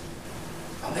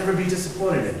 I'll never be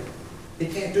disappointed in Him. He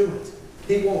can't do it.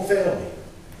 He won't fail me.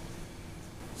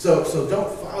 So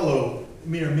don't follow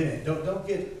mere men. Don't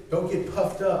get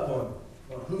puffed up on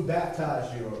who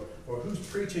baptized you or who's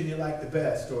preaching you like the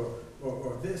best or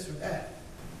this or that.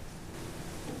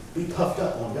 Be puffed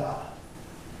up on God.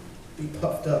 Be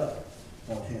puffed up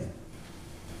on Him.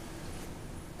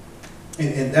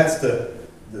 And that's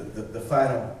the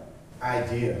final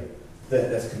idea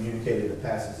that's communicated in the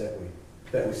passage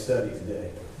that we studied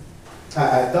today.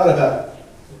 I thought about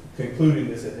concluding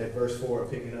this at verse 4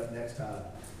 and picking up next time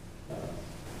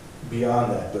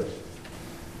beyond that, but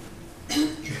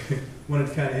wanted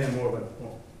to kind of end more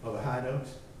of a high note,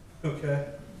 okay?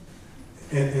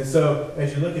 And so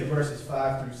as you look at verses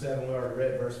 5 through 7, we already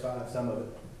read verse 5, some of it,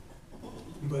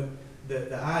 but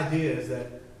the idea is that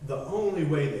the only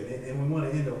way that, and we want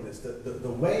to end on this,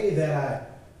 the way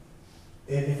that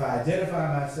if I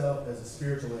identify myself as a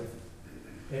spiritual infant,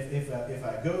 if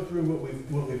I go through what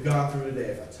we've gone through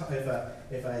today,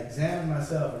 if I examine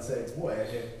myself and say, boy,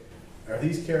 are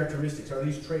these characteristics, are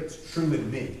these traits truly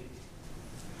me?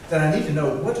 Then I need to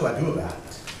know, what do I do about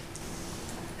it?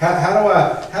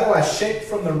 How do I shake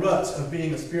from the ruts of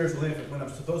being a spiritual infant when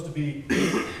I'm supposed to be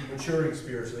maturing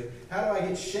spiritually? How do I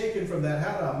get shaken from that?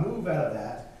 How do I move out of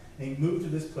that and move to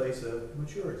this place of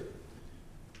maturity?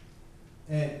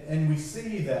 And we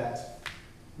see that,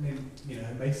 I mean,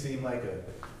 it may seem like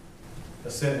a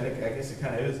simple, I guess it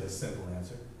kind of is a simple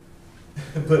answer.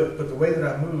 but the way that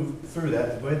I move through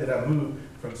that, the way that I move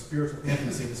from spiritual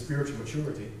infancy to spiritual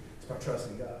maturity, is by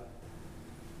trusting God.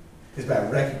 It's by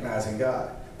recognizing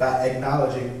God, by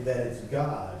acknowledging that it's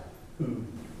God who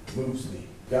moves me,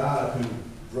 God who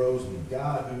grows me,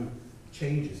 God who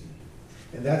changes me.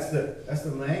 And that's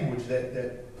the language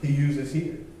that he uses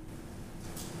here.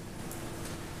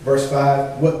 Verse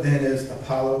 5, what then is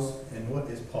Apollos and what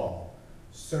is Paul?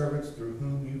 Servants through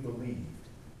whom you believed,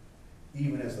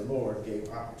 even as the Lord gave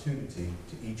opportunity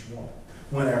to each one.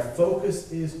 When our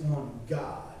focus is on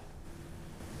God,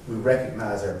 we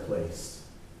recognize our place.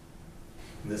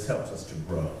 And this helps us to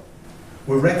grow.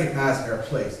 We recognize our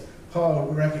place. Paul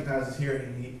recognizes here,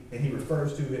 and he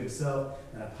refers to himself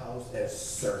and Apollos as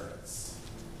servants.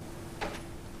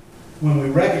 When we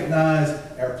recognize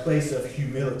our place of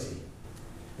humility,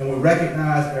 and we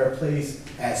recognize our place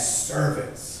as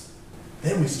servants,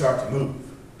 then we start to move.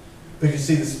 But you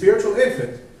see, the spiritual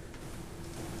infant,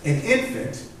 an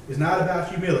infant is not about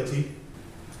humility,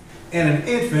 and an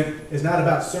infant is not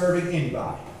about serving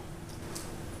anybody.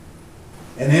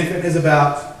 An infant is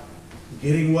about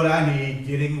getting what I need,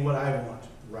 getting what I want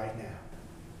right now.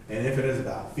 An infant is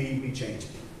about feed me, change me.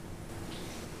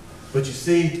 But you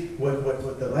see what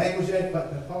the language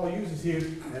that Paul uses here,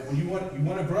 that when you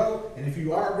want to grow, and if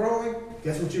you are growing,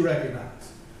 guess what you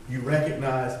recognize? You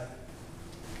recognize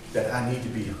that I need to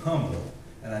be humble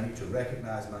and I need to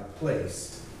recognize my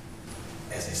place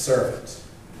as a servant.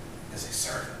 As a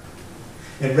servant.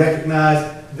 And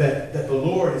recognize that the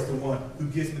Lord is the one who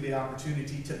gives me the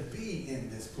opportunity to be in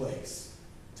this place,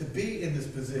 to be in this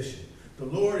position. The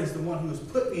Lord is the one who has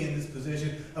put me in this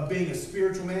position of being a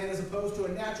spiritual man as opposed to a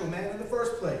natural man in the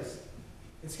first place.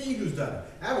 It's He who's done it.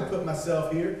 I haven't put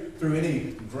myself here through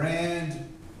any grand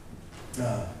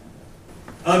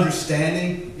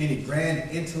understanding, any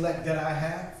grand intellect that I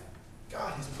have.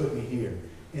 God has put me here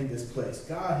in this place.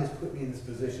 God has put me in this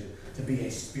position to be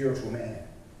a spiritual man,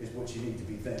 is what you need to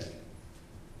be thinking.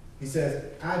 He says,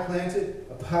 I planted,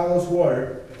 Apollos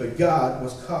watered, but God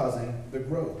was causing the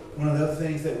growth. One of the other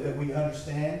things that we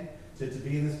understand to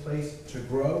be in this place, to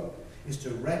grow, is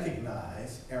to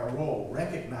recognize our role,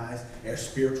 recognize our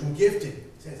spiritual gifting.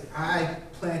 It says, I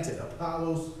planted,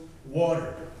 Apollos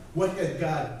watered. What had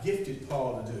God gifted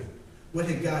Paul to do? What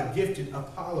had God gifted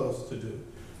Apollos to do?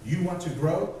 You want to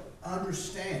grow?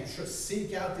 Understand,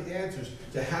 seek out the answers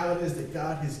to how it is that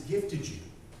God has gifted you.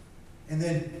 And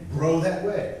then grow that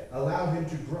way. Allow Him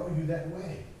to grow you that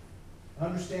way.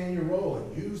 Understand your role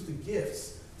and use the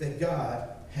gifts that God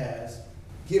has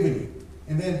given you.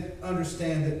 And then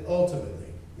understand that ultimately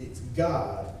it's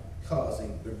God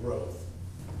causing the growth.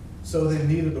 So then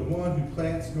neither the one who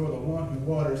plants nor the one who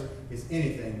waters is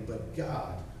anything but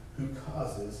God who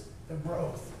causes the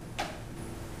growth.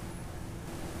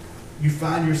 You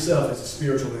find yourself as a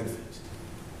spiritual infant.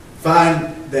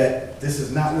 Find that this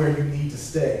is not where you need to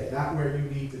stay, not where you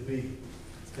need to be.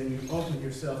 Then you open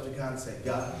yourself to God and say,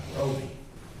 God, grow me.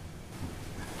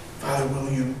 Father,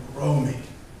 will you grow me?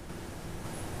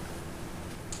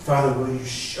 Father, will you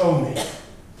show me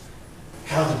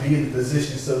how to be in the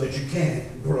position so that you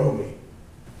can grow me?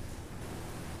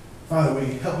 Father, will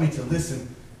you help me to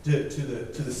listen to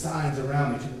the signs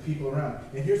around me, to the people around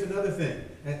me? And here's another thing.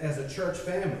 As a church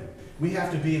family, we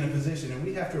have to be in a position and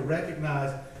we have to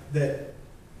recognize that,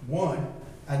 one,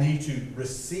 I need to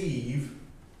receive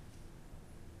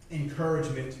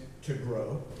encouragement to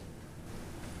grow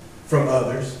from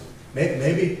others.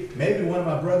 Maybe one of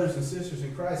my brothers and sisters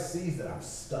in Christ sees that I'm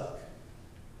stuck.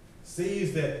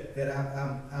 Sees that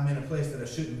I'm in a place that I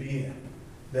shouldn't be in.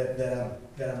 That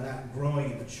I'm not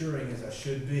growing and maturing as I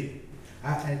should be.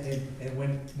 And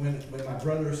when my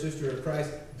brother or sister in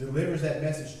Christ delivers that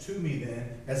message to me then,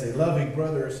 as a loving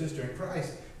brother or sister in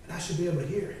Christ, then I should be able to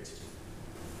hear it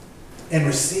and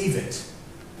receive it.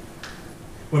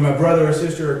 When my brother or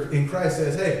sister in Christ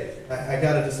says, hey, I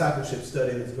got a discipleship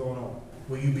study that's going on.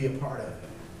 Will you be a part of it?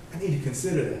 I need to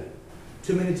consider that.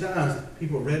 Too many times,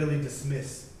 people readily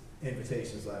dismiss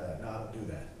invitations like that. No, I don't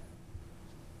do that.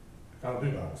 I don't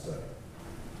do Bible study.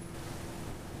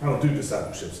 I don't do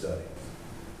discipleship study.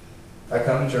 I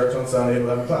come to church on Sunday at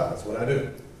 11 o'clock. That's what I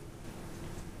do.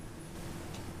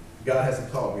 God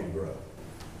hasn't called me to grow.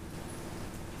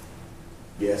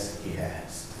 Yes, He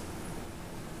has.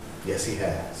 Yes, He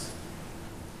has.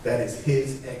 That is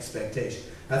His expectation.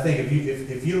 I think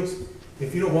if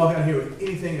you don't walk out of here with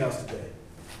anything else today,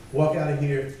 walk out of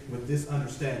here with this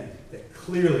understanding that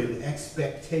clearly the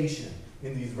expectation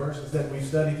in these verses that we've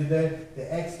studied today,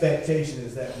 the expectation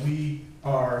is that we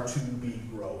are to be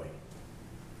growing.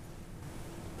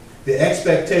 The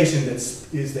expectation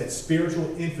is that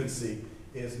spiritual infancy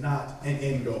is not an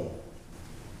end goal.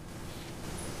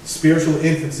 Spiritual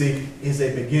infancy is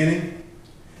a beginning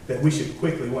that we should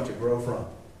quickly want to grow from.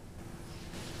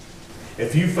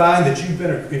 If you find that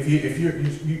if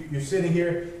you're sitting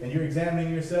here and you're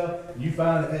examining yourself, and you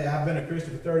find that, hey, I've been a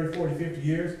Christian for 30, 40, 50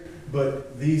 years,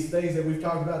 but these things that we've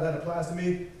talked about, that applies to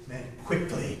me, man,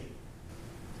 quickly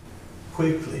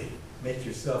make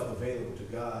yourself available to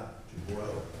God to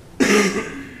grow.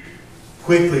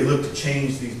 Quickly look to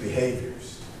change these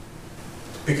behaviors.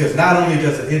 Because not only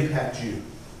does it impact you,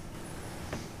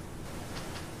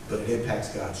 but it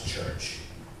impacts God's church.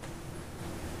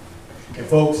 And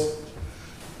folks,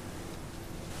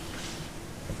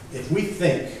 if we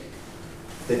think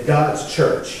that God's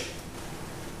church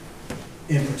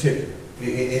in particular,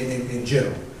 in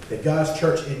general, that God's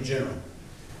church in general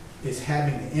is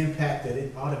having the impact that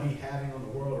it ought to be having on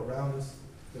the world around us,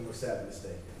 then we're sadly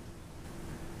mistaken.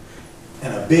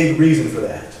 And a big reason for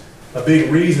that, a big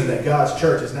reason that God's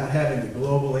church is not having the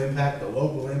global impact, the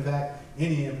local impact,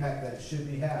 any impact that it should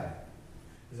be having,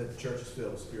 is that the church is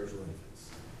filled with spiritual infants.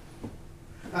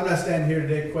 I'm not standing here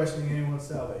today questioning anyone's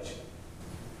salvation.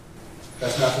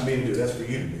 That's not for me to do. That's for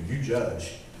you to do. You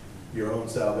judge your own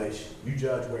salvation. You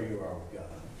judge where you are with God.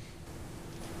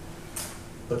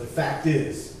 But the fact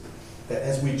is that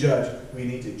as we judge, we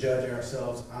need to judge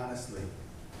ourselves honestly.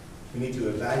 We need to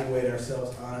evaluate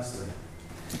ourselves honestly.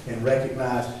 and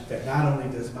recognize that not only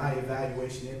does my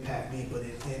evaluation impact me, but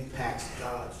it impacts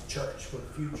God's church for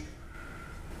the future.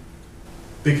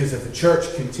 Because if the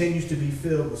church continues to be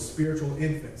filled with spiritual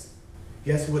infants,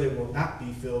 guess what it will not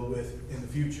be filled with in the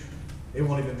future? It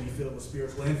won't even be filled with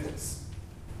spiritual infants.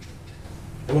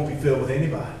 It won't be filled with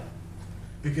anybody.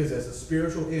 Because as a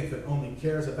spiritual infant only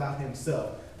cares about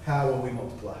himself, how will we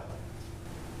multiply?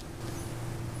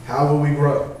 How will we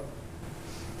grow?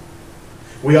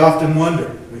 We often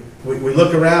wonder. We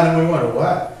look around and we wonder,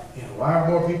 why aren't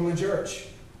more people in church?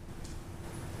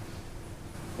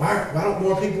 Why don't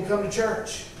more people come to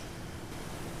church?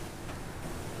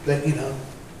 That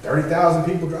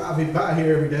 30,000 people driving by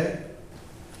here every day.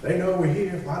 They know we're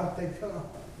here. Why don't they come?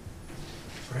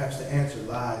 Perhaps the answer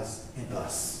lies in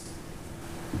us.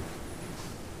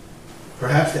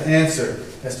 Perhaps the answer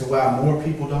as to why more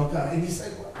people don't come. And you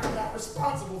say, well, I'm not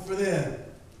responsible for them.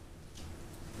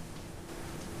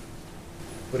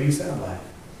 What do you sound like?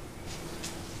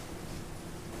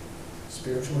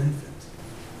 Spiritual infant.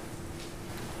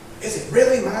 Is it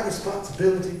really my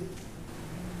responsibility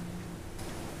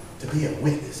to be a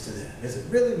witness to them? Is it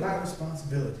really my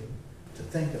responsibility to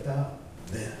think about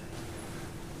them?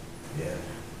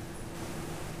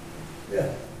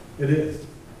 Yeah, it is.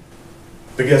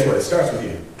 But guess what? It starts with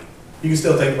you. You can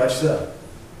still think about yourself.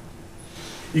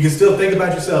 You can still think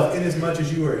about yourself in as much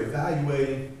as you are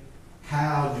evaluating,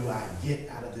 how do I get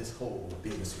out of this hole of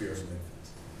being a spiritual infant?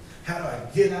 How do I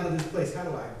get out of this place? How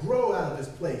do I grow out of this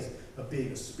place of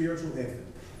being a spiritual infant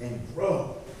and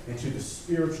grow into the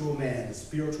spiritual man, the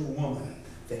spiritual woman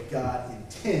that God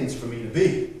intends for me to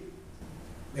be?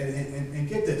 And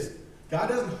get this, God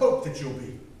doesn't hope that you'll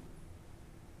be.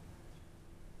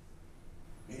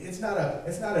 It's not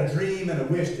a dream and a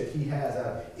wish that he has.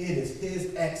 It is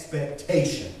his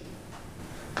expectation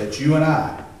that you and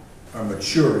I are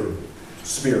maturing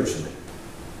spiritually.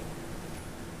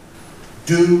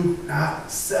 Do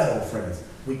not settle, friends.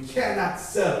 We cannot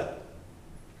settle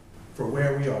for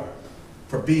where we are,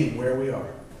 for being where we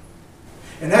are.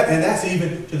 And that's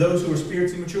even to those who are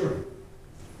spiritually maturing.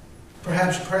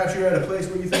 Perhaps you're at a place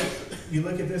where you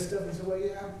look at this stuff and say, well,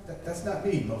 yeah, that's not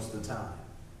me most of the time.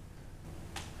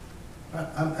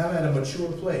 I'm at a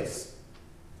mature place.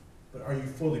 But are you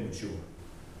fully mature?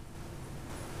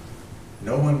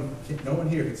 No one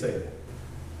here can say that.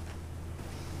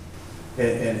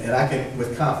 And I can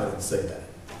with confidence say that.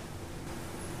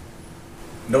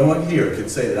 No one here can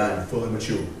say that I am fully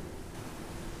mature.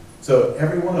 So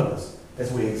every one of us,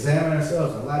 as we examine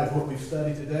ourselves in light of what we've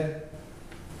studied today,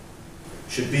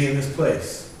 should be in this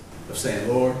place of saying,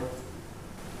 Lord,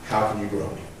 how can you grow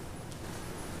me?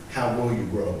 How will you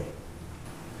grow me?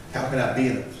 How can I be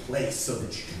in a place so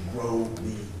that you can grow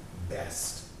me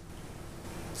best?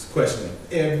 It's a question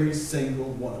that every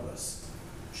single one of us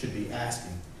should be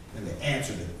asking, and the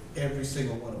answer that every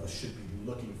single one of us should be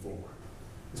looking for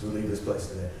as we leave this place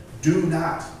today. Do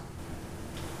not,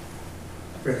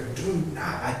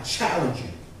 I challenge you.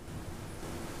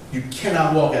 You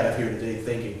cannot walk out of here today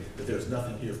thinking that there's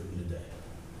nothing here for me today.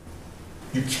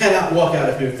 You cannot walk out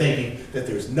of here thinking that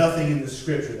there's nothing in the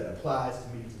scripture that applies to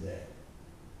me today.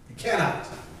 You cannot.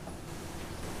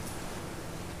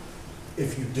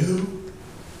 If you do,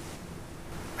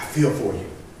 I feel for you.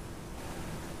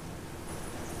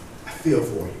 I feel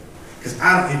for you. Because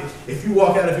if you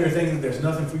walk out of here thinking that there's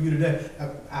nothing for you today,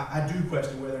 I do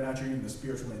question whether or not you're even a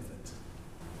spiritual infant.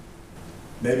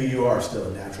 Maybe you are still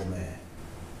a natural man.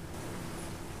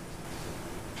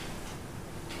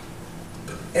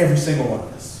 But every single one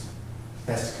of us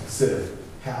has to consider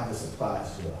how this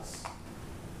applies to us.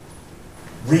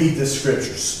 Read the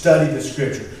scripture. Study the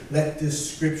scripture. Let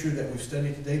this scripture that we've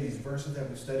studied today, these verses that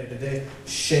we've studied today,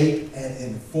 shape and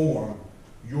inform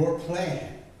your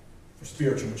plan for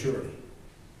spiritual maturity.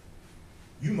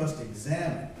 You must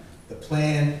examine the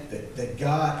plan that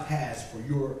God has for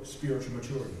your spiritual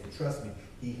maturity. And trust me,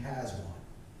 he has one.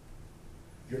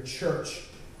 Your church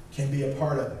can be a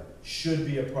part of it, should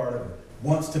be a part of it,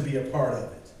 wants to be a part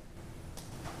of it.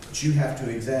 But you have to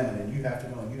examine and you have to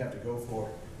know and you have to go for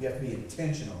it. You have to be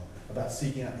intentional about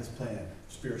seeking out this plan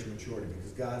for spiritual maturity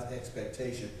because God's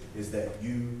expectation is that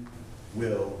you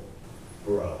will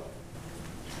grow.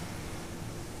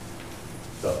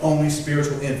 The only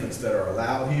spiritual infants that are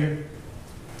allowed here,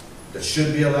 that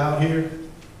should be allowed here,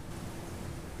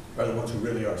 are the ones who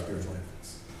really are spiritual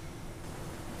infants.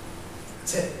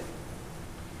 That's it.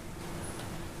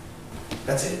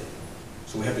 That's it.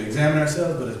 So we have to examine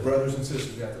ourselves, but as brothers and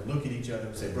sisters, we have to look at each other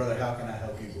and say, brother, how can I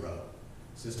help you grow?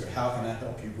 Sister, how can I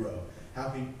help you grow?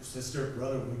 Sister,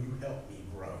 brother, will you help me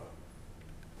grow?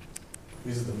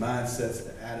 These are the mindsets,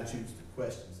 the attitudes, the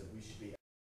questions that we should be asking.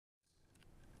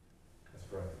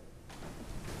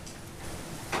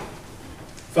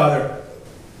 Father,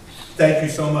 thank you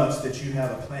so much that you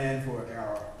have a plan for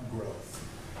our growth.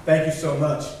 Thank you so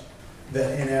much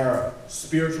that in our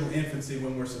spiritual infancy,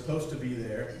 when we're supposed to be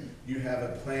there, you have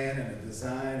a plan and a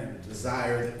design and a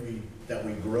desire that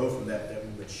we grow from that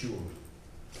we mature.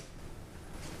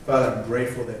 Father, I'm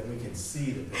grateful that we can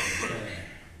see that there's a plan,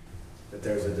 that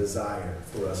there's a desire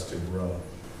for us to grow.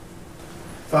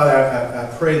 Father,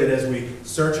 I pray that as we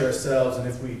search ourselves and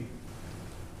if we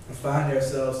find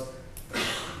ourselves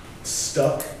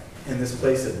stuck in this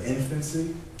place of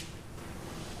infancy,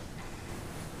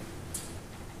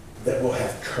 that we'll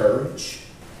have courage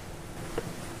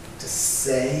to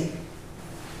say,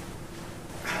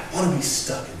 I don't want to be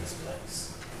stuck in this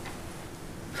place.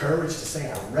 Courage to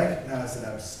say, I recognize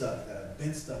that I'm stuck, that I've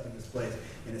been stuck in this place,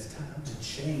 and it's time to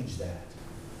change that.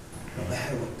 No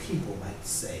matter what people might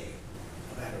say,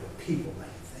 no matter what people might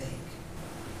think.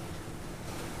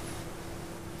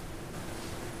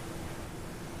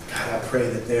 God, I pray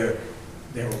that there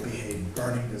will be a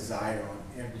burning desire on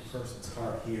every person's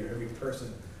heart here, every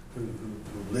person who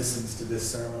listens to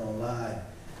this sermon online.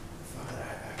 Father,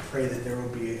 I pray that there will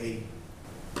be a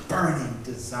burning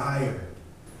desire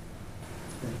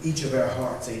in each of our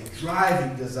hearts, a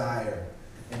driving desire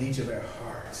in each of our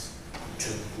hearts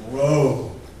to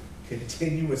grow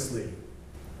continuously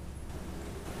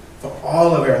for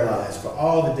all of our lives, for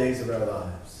all the days of our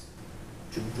lives,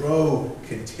 to grow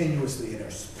continuously in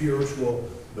our spiritual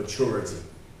maturity,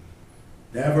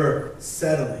 never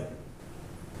settling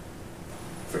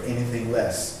for anything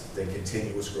less than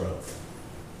continuous growth.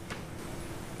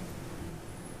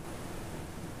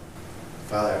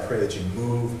 Father, I pray that you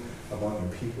move among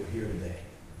your people here today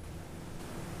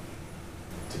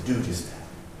to do just that.